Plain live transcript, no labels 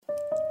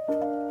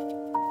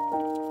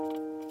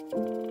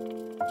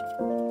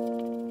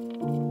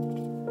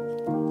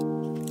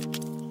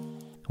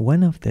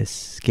One of the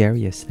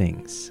scariest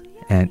things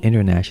an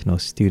international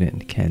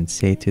student can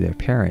say to their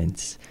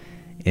parents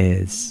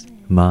is,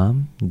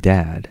 "Mom,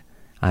 Dad,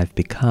 I've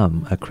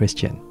become a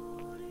Christian."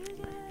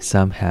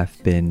 Some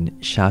have been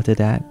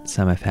shouted at,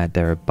 some have had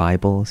their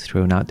Bibles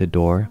thrown out the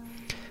door,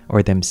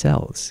 or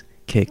themselves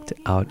kicked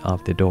out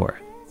of the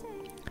door.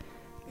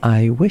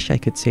 I wish I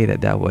could say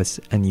that that was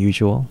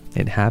unusual.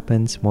 It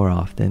happens more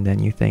often than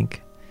you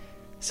think.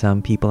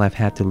 Some people have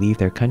had to leave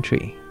their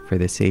country for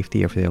the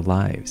safety of their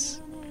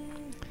lives.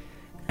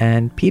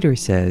 And Peter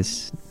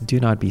says, do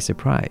not be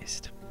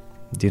surprised.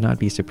 Do not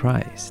be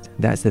surprised.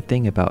 That's the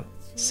thing about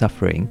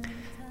suffering.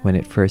 When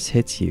it first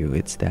hits you,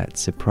 it's that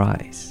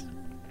surprise.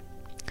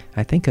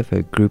 I think of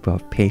a group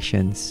of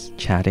patients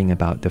chatting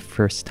about the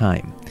first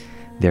time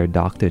their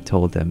doctor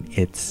told them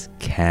it's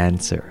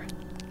cancer.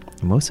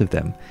 Most of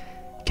them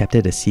kept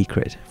it a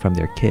secret from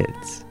their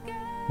kids,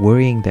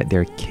 worrying that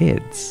their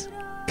kids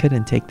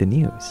couldn't take the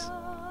news.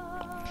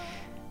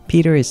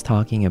 Peter is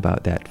talking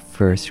about that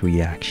first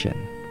reaction,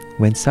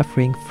 when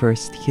suffering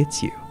first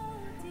hits you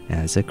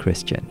as a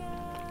Christian.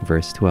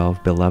 Verse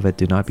 12, "Beloved,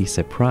 do not be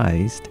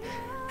surprised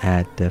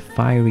at the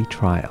fiery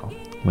trial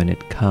when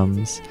it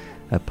comes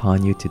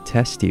upon you to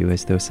test you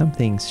as though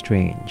something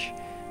strange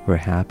were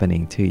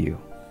happening to you."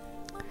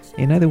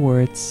 In other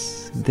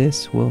words,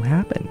 this will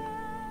happen.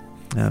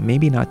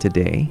 Maybe not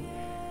today,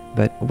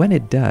 but when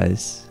it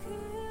does,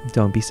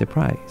 don't be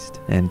surprised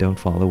and don't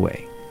fall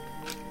away.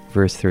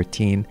 Verse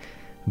 13,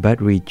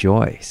 "But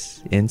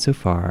rejoice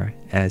insofar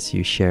as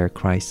you share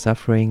Christ's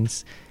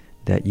sufferings,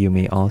 that you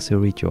may also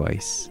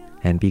rejoice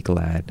and be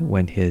glad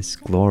when his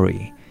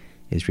glory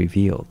is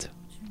revealed."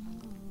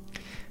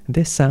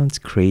 This sounds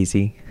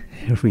crazy.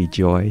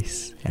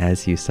 Rejoice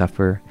as you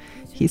suffer.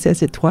 He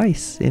says it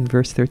twice in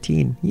verse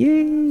 13.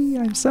 Yay,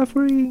 I'm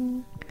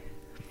suffering.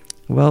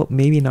 Well,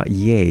 maybe not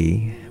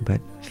yay,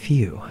 but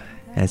phew.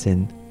 As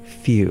in,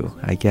 phew,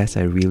 I guess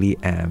I really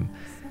am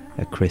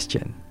a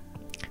Christian.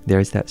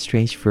 There's that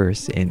strange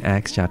verse in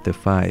Acts chapter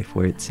 5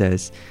 where it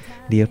says,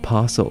 the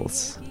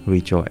apostles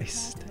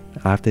rejoiced.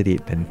 After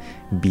they'd been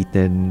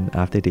beaten,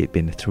 after they'd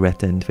been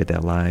threatened with their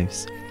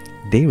lives,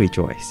 they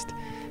rejoiced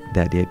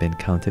that they had been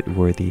counted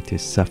worthy to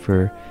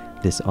suffer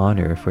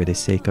dishonor for the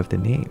sake of the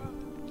name.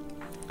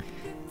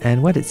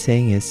 And what it's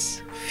saying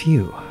is,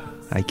 phew,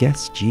 I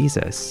guess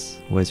Jesus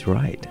was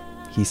right.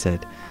 He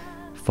said,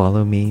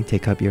 follow me,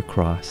 take up your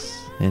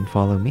cross, and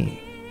follow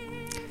me.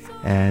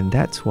 And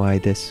that's why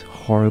this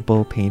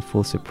horrible,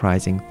 painful,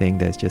 surprising thing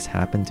that's just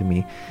happened to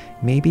me,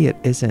 maybe it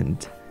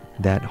isn't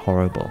that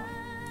horrible.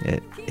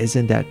 It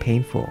isn't that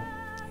painful.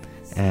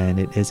 And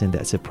it isn't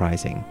that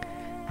surprising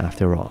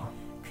after all.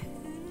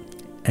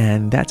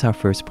 And that's our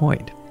first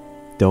point.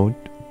 Don't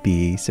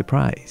be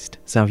surprised.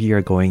 Some of you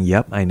are going,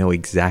 yep, I know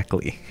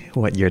exactly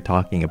what you're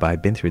talking about.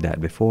 I've been through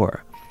that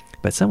before.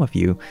 But some of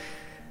you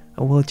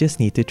will just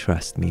need to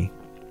trust me.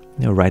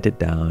 Write it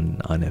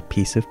down on a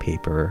piece of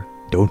paper.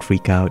 Don't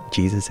freak out.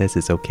 Jesus says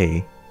it's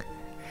okay.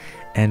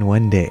 And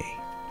one day,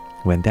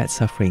 when that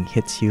suffering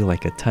hits you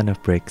like a ton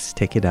of bricks,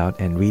 take it out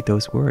and read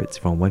those words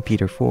from 1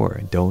 Peter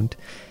 4. Don't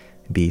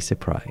be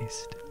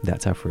surprised.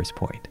 That's our first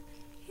point.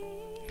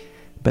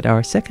 But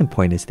our second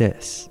point is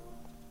this.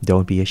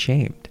 Don't be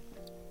ashamed.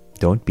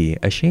 Don't be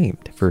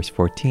ashamed. Verse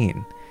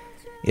 14.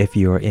 If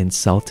you are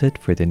insulted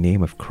for the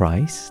name of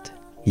Christ,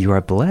 you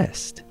are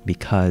blessed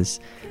because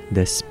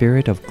the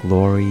Spirit of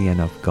glory and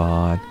of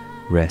God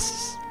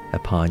rests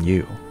upon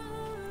you.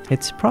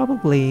 It's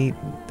probably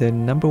the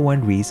number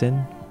one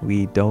reason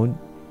we don't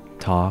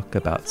talk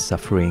about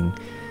suffering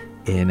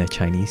in a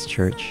Chinese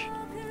church.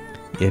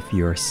 If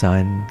your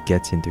son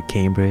gets into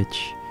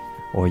Cambridge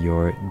or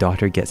your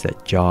daughter gets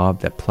that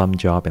job, that plum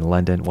job in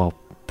London, well,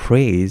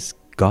 praise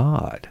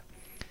God.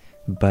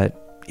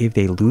 But if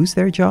they lose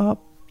their job,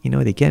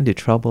 they get into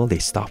trouble, they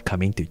stop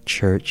coming to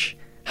church.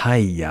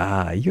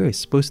 Hiya, you're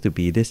supposed to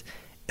be this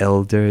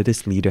elder,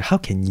 this leader. How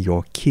can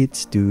your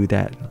kids do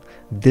that?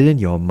 Didn't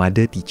your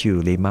mother teach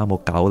you?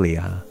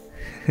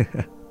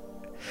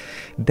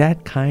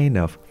 That kind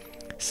of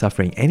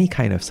suffering, any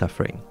kind of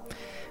suffering,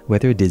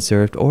 whether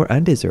deserved or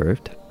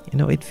undeserved,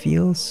 it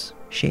feels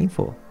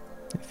shameful.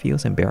 It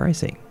feels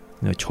embarrassing.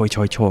 Choi,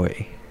 choi,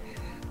 choi.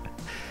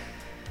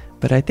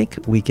 But I think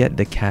we get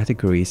the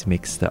categories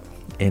mixed up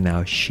in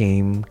our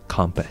shame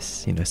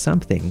compass. Some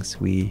things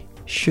we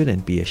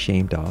shouldn't be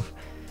ashamed of,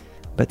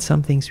 but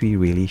some things we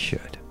really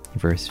should.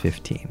 Verse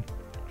 15.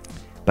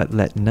 But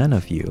let none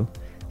of you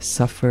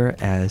suffer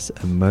as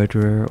a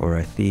murderer or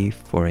a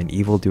thief or an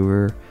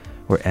evildoer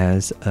or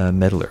as a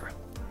meddler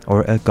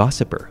or a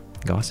gossiper.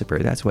 Gossiper,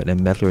 that's what a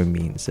meddler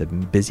means, a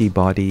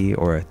busybody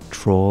or a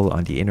troll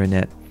on the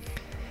internet.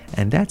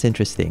 And that's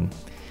interesting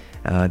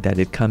that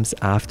it comes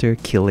after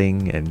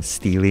killing and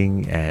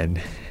stealing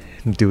and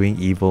doing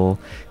evil.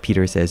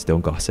 Peter says,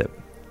 don't gossip.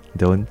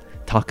 Don't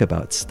talk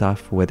about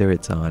stuff, whether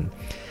it's on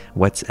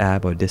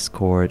WhatsApp or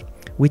Discord,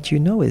 which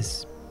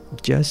is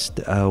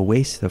just a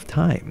waste of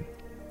time.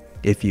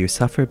 If you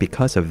suffer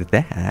because of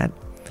that,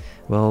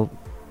 well,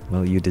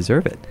 you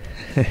deserve it.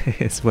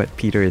 Is what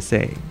Peter is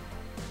saying.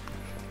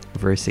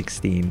 Verse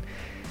 16,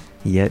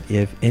 Yet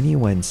if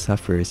anyone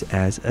suffers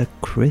as a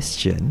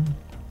Christian,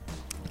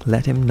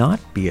 let him not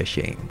be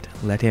ashamed.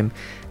 Let him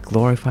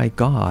glorify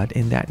God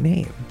in that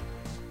name.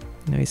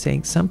 He's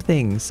saying some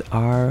things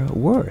are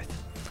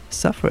worth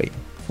suffering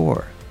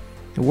for,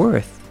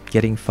 worth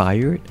getting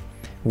fired,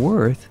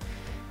 worth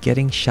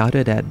getting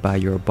shouted at by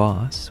your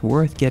boss,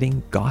 worth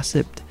getting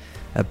gossiped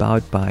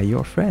about by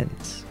your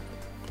friends.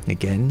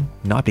 Again,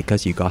 not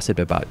because you gossiped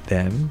about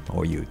them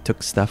or you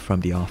took stuff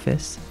from the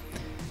office,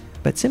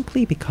 but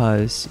simply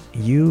because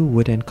you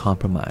wouldn't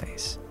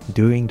compromise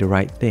doing the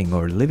right thing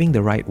or living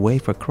the right way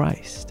for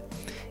Christ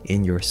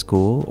in your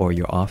school or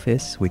your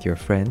office, with your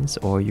friends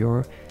or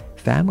your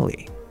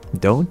family.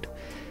 Don't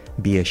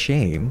be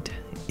ashamed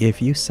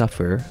if you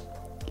suffer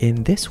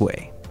in this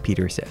way,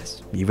 Peter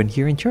says, even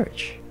here in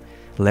church.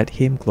 Let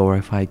him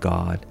glorify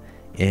God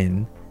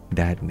in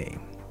that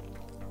name.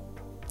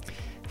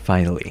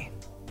 Finally,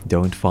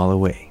 don't fall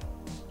away.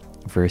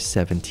 Verse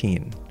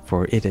 17,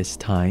 for it is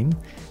time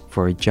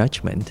for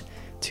judgment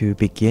to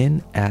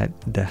begin at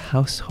the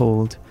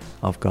household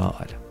of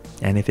God.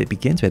 And if it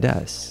begins with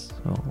us,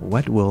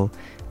 what will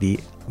be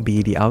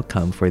the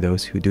outcome for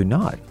those who do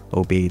not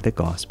obey the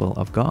gospel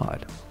of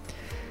God?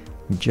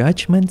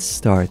 Judgment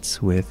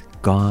starts with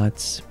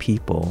God's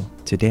people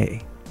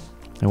today.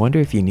 I wonder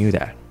if you knew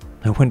that.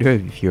 I wonder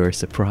if you're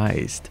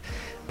surprised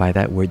by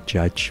that word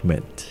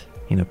judgment.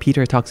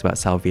 Peter talks about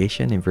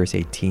salvation in verse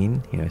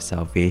 18,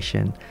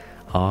 salvation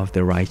of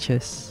the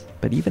righteous.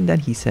 But even then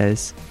he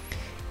says,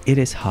 it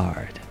is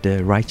hard.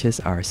 The righteous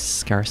are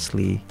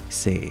scarcely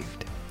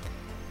saved.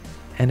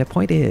 And the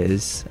point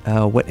is,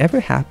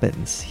 whatever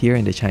happens here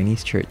in the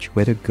Chinese church,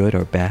 whether good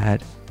or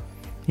bad,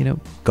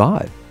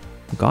 God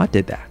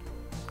did that.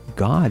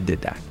 God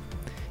did that.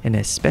 And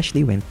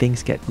especially when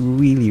things get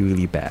really,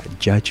 really bad,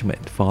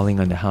 judgment falling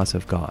on the house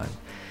of God,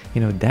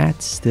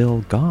 that's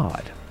still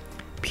God.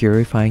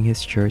 Purifying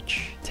his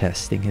church,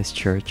 testing his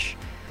church,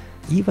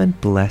 even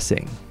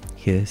blessing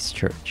his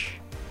church.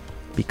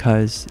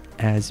 Because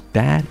as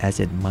bad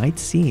as it might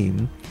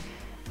seem,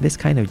 this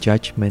kind of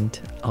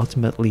judgment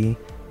ultimately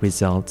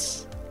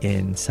results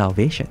in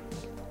salvation.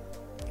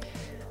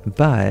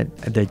 But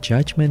the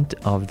judgment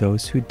of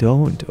those who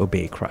don't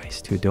obey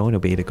Christ, who don't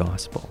obey the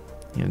gospel,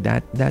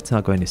 that's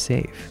not going to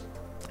save.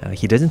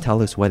 He doesn't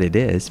tell us what it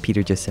is.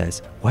 Peter just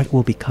says, what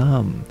will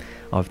become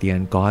of the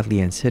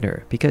ungodly and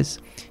sinner? Because,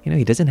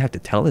 he doesn't have to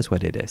tell us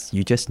what it is.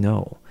 You just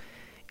know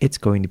it's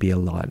going to be a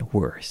lot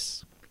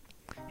worse.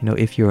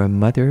 If you're a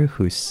mother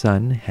whose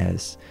son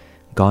has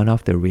gone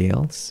off the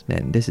rails,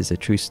 and this is a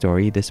true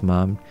story, this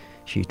mom,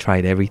 she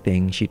tried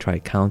everything. She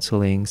tried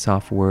counseling,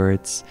 soft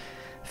words,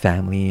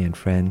 family and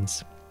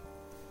friends.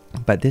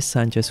 But this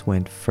son just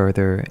went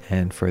further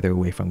and further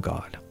away from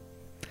God.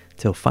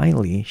 Till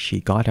finally,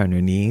 she got on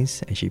her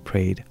knees and she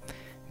prayed,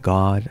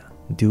 God,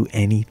 do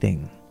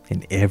anything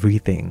and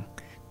everything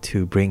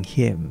to bring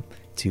him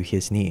to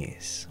his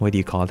knees. What do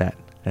you call that?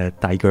 A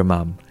tiger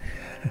mom.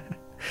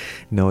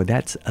 No,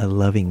 that's a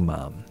loving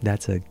mom.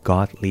 That's a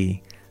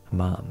godly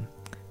mom.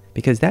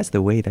 Because that's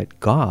the way that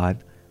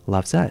God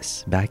loves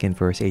us. Back in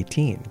verse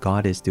 18,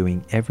 God is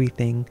doing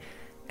everything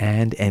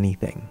and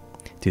anything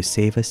to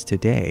save us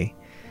today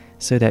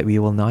so that we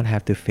will not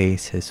have to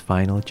face his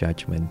final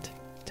judgment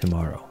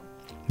tomorrow.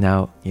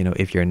 Now,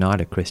 if you're not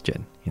a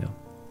Christian,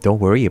 don't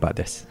worry about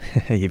this.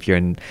 If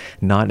you're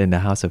not in the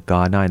house of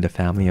God, not in the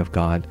family of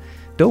God,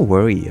 don't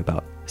worry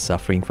about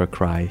suffering for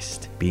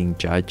Christ, being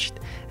judged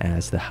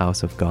as the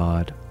house of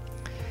God.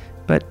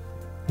 But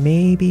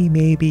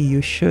maybe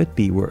you should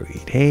be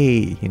worried.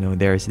 Hey,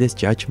 there's this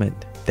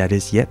judgment that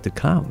is yet to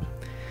come.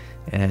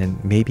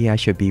 And maybe I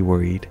should be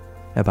worried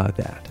about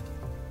that.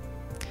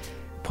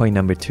 Point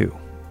number 2,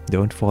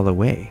 don't fall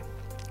away.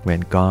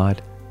 When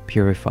God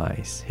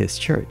purifies his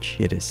church,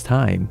 it is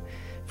time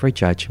for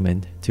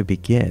judgment to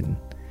begin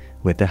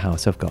with the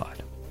house of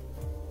God.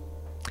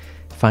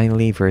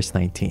 Finally, verse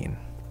 19.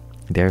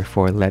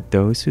 Therefore, let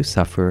those who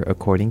suffer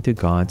according to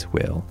God's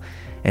will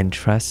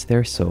entrust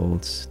their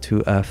souls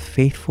to a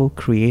faithful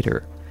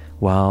Creator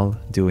while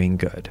doing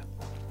good.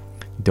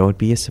 Don't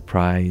be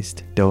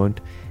surprised. Don't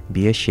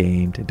be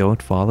ashamed.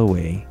 Don't fall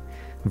away.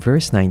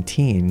 Verse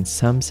 19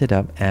 sums it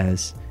up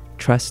as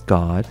trust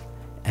God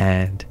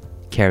and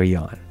carry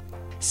on.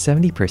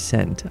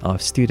 70%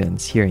 of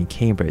students here in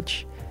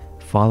Cambridge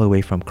fall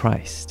away from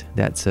Christ.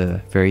 That's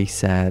a very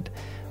sad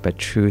but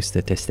true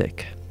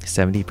statistic.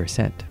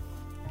 70%.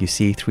 You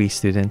see 3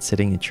 students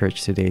sitting in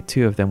church today.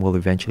 2 of them will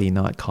eventually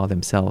not call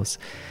themselves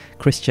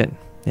Christian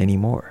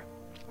anymore.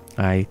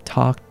 I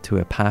talked to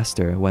a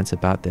pastor once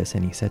about this,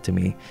 and he said to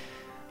me,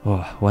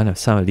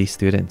 some of these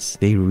students,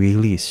 they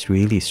really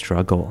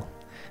struggle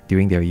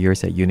during their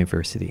years at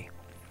university.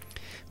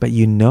 But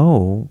you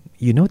know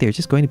they're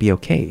just going to be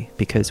okay,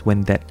 because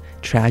when that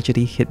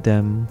tragedy hit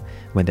them,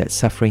 when that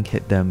suffering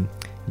hit them,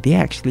 they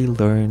actually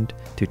learned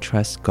to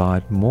trust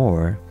God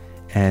more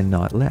and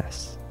not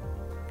less.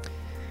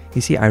 You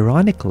see,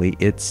 ironically,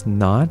 it's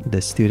not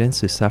the students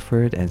who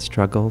suffered and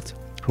struggled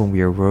whom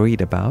we are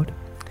worried about.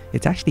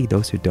 It's actually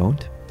those who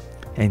don't.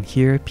 And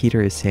here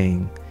Peter is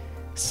saying,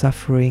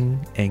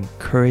 suffering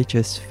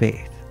encourages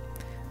faith,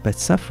 but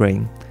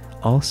suffering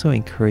also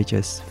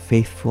encourages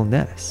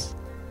faithfulness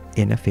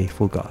in a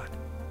faithful God.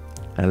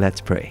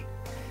 Let's pray.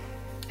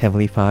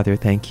 Heavenly Father,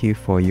 thank you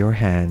for your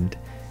hand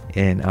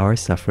in our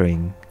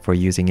suffering, for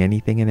using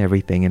anything and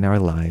everything in our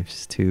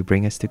lives to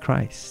bring us to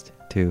Christ,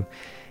 to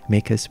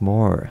make us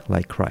more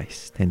like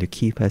Christ, and to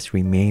keep us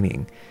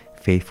remaining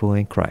faithful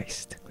in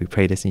Christ. We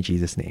pray this in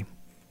Jesus' name.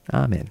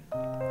 Amen.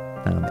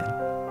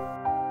 Amen.